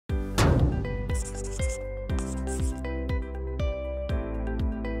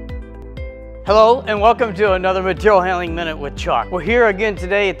Hello and welcome to another Material Handling Minute with Chuck. We're here again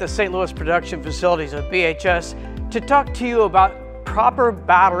today at the St. Louis production facilities of BHS to talk to you about proper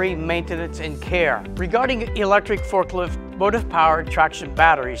battery maintenance and care. Regarding electric forklift motive-powered traction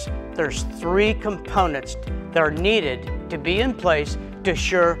batteries, there's three components that are needed to be in place to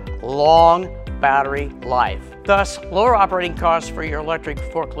assure long battery life. Thus, lower operating costs for your electric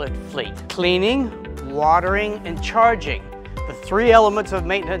forklift fleet. Cleaning, watering, and charging, the three elements of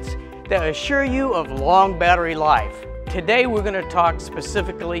maintenance that assure you of long battery life. Today we're going to talk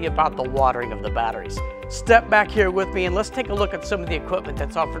specifically about the watering of the batteries. Step back here with me and let's take a look at some of the equipment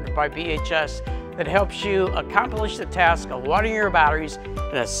that's offered by BHS that helps you accomplish the task of watering your batteries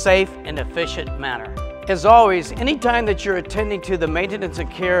in a safe and efficient manner. As always, anytime that you're attending to the maintenance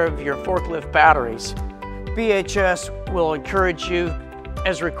and care of your forklift batteries, BHS will encourage you,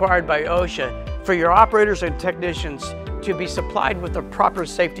 as required by OSHA, for your operators and technicians to be supplied with the proper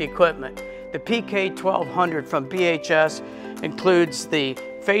safety equipment. The PK1200 from BHS includes the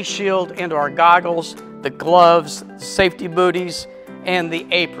face shield and or goggles, the gloves, safety booties, and the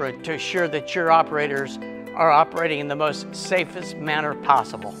apron to assure that your operators are operating in the most safest manner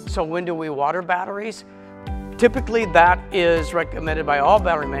possible. So when do we water batteries? Typically that is recommended by all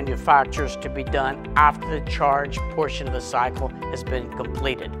battery manufacturers to be done after the charge portion of the cycle has been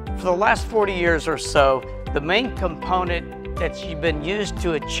completed. For the last 40 years or so, the main component that's been used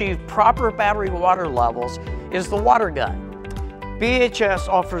to achieve proper battery water levels is the water gun. BHS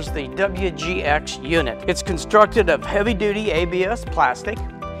offers the WGX unit. It's constructed of heavy-duty ABS plastic.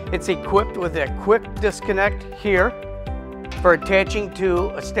 It's equipped with a quick disconnect here for attaching to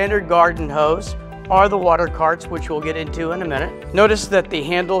a standard garden hose or the water carts, which we'll get into in a minute. Notice that the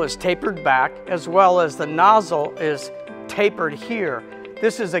handle is tapered back as well as the nozzle is tapered here.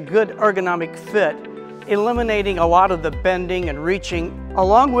 This is a good ergonomic fit, eliminating a lot of the bending and reaching.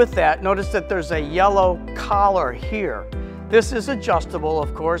 Along with that, notice that there's a yellow collar here. This is adjustable,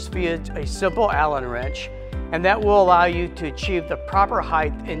 of course, via a simple Allen wrench, and that will allow you to achieve the proper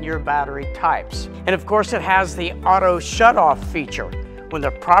height in your battery types. And of course, it has the auto shut-off feature. When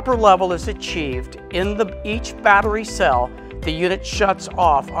the proper level is achieved in each battery cell, the unit shuts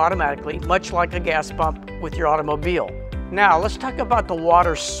off automatically, much like a gas pump with your automobile. Now, let's talk about the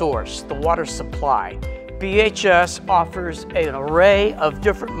water source, the water supply. BHS offers an array of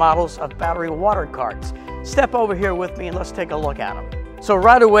different models of battery water carts. Step over here with me and let's take a look at them. So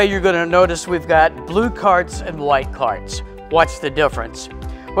right away, you're going to notice we've got blue carts and white carts. What's the difference?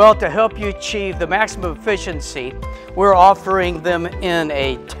 Well, to help you achieve the maximum efficiency, we're offering them in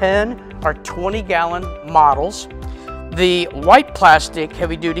a 10 or 20 gallon models. The white plastic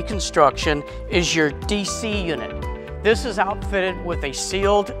heavy-duty construction is your DC unit. This is outfitted with a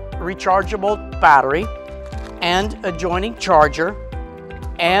sealed rechargeable battery and adjoining charger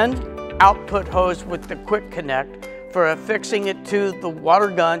and output hose with the quick connect for affixing it to the water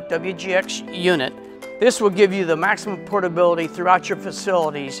gun WGX unit. This will give you the maximum portability throughout your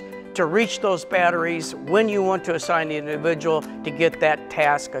facilities to reach those batteries when you want to assign the individual to get that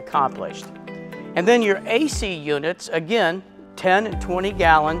task accomplished. And then your AC units, again, 10 and 20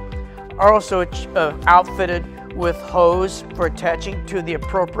 gallon, are also outfitted with hose for attaching to the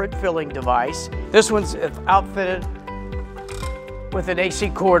appropriate filling device. This one's outfitted with an AC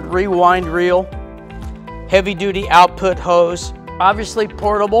cord rewind reel, heavy duty output hose, obviously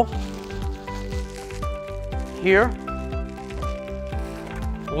portable. Here,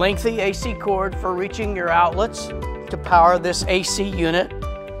 lengthy AC cord for reaching your outlets to power this AC unit.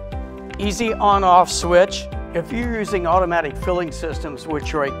 Easy on-off switch. If you're using automatic filling systems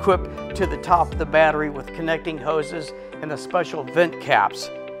which are equipped to the top of the battery with connecting hoses and the special vent caps,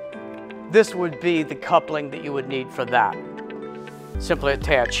 this would be the coupling that you would need for that. Simply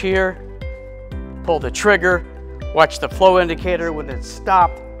attach here, pull the trigger, watch the flow indicator. When it's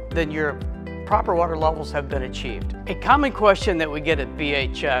stopped, then your proper water levels have been achieved. A common question that we get at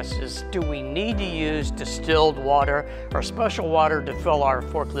BHS is, do we need to use distilled water or special water to fill our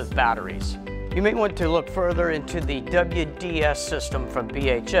forklift batteries? You may want to look further into the WDS system from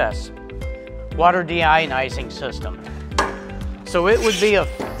BHS, water deionizing system. So it would be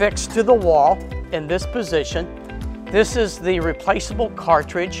affixed to the wall in this position. This is the replaceable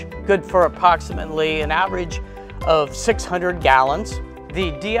cartridge, good for approximately an average of 600 gallons.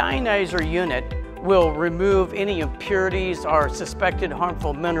 The deionizer unit will remove any impurities or suspected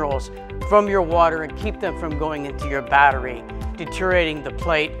harmful minerals from your water and keep them from going into your battery, deteriorating the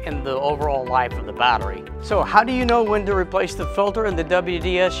plate and the overall life of the battery. So how do you know when to replace the filter in the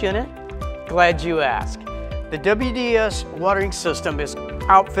WDS unit? Glad you asked. The WDS watering system is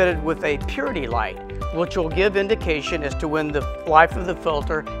outfitted with a purity light, which will give indication as to when the life of the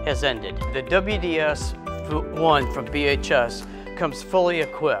filter has ended. The WDS-1 from BHS comes fully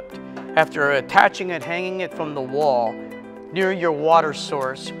equipped. After attaching and hanging it from the wall near your water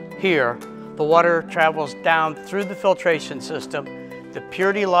source here, the water travels down through the filtration system. The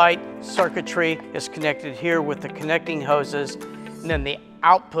purity light circuitry is connected here with the connecting hoses, and then the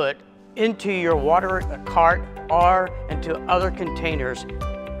output into your water cart or into other containers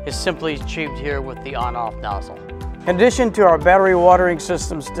is simply achieved here with the on-off nozzle. In addition to our battery watering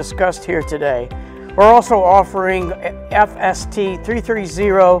systems discussed here today, we're also offering FST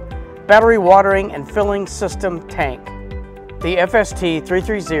 330 battery watering and filling system tank. The FST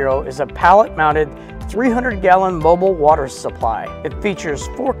 330 is a pallet-mounted 300-gallon mobile water supply. It features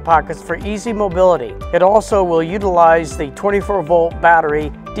fork pockets for easy mobility. It also will utilize the 24-volt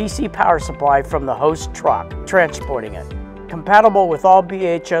battery DC power supply from the host truck, transporting it. Compatible with all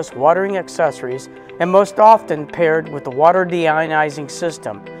BHS watering accessories and most often paired with the water deionizing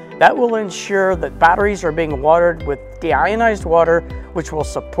system. That will ensure that batteries are being watered with deionized water, which will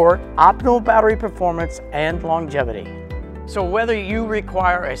support optimal battery performance and longevity. So whether you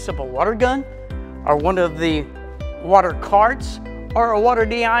require a simple water gun, or one of the water carts, or a water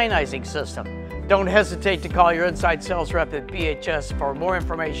deionizing system, don't hesitate to call your inside sales rep at BHS for more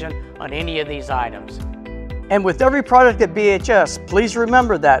information on any of these items. And with every product at BHS, please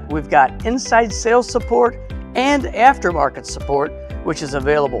remember that we've got inside sales support and aftermarket support, which is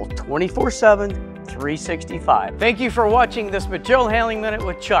available 24/7, 365. Thank you for watching this Material Handling Minute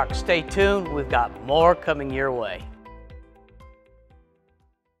with Chuck. Stay tuned, we've got more coming your way.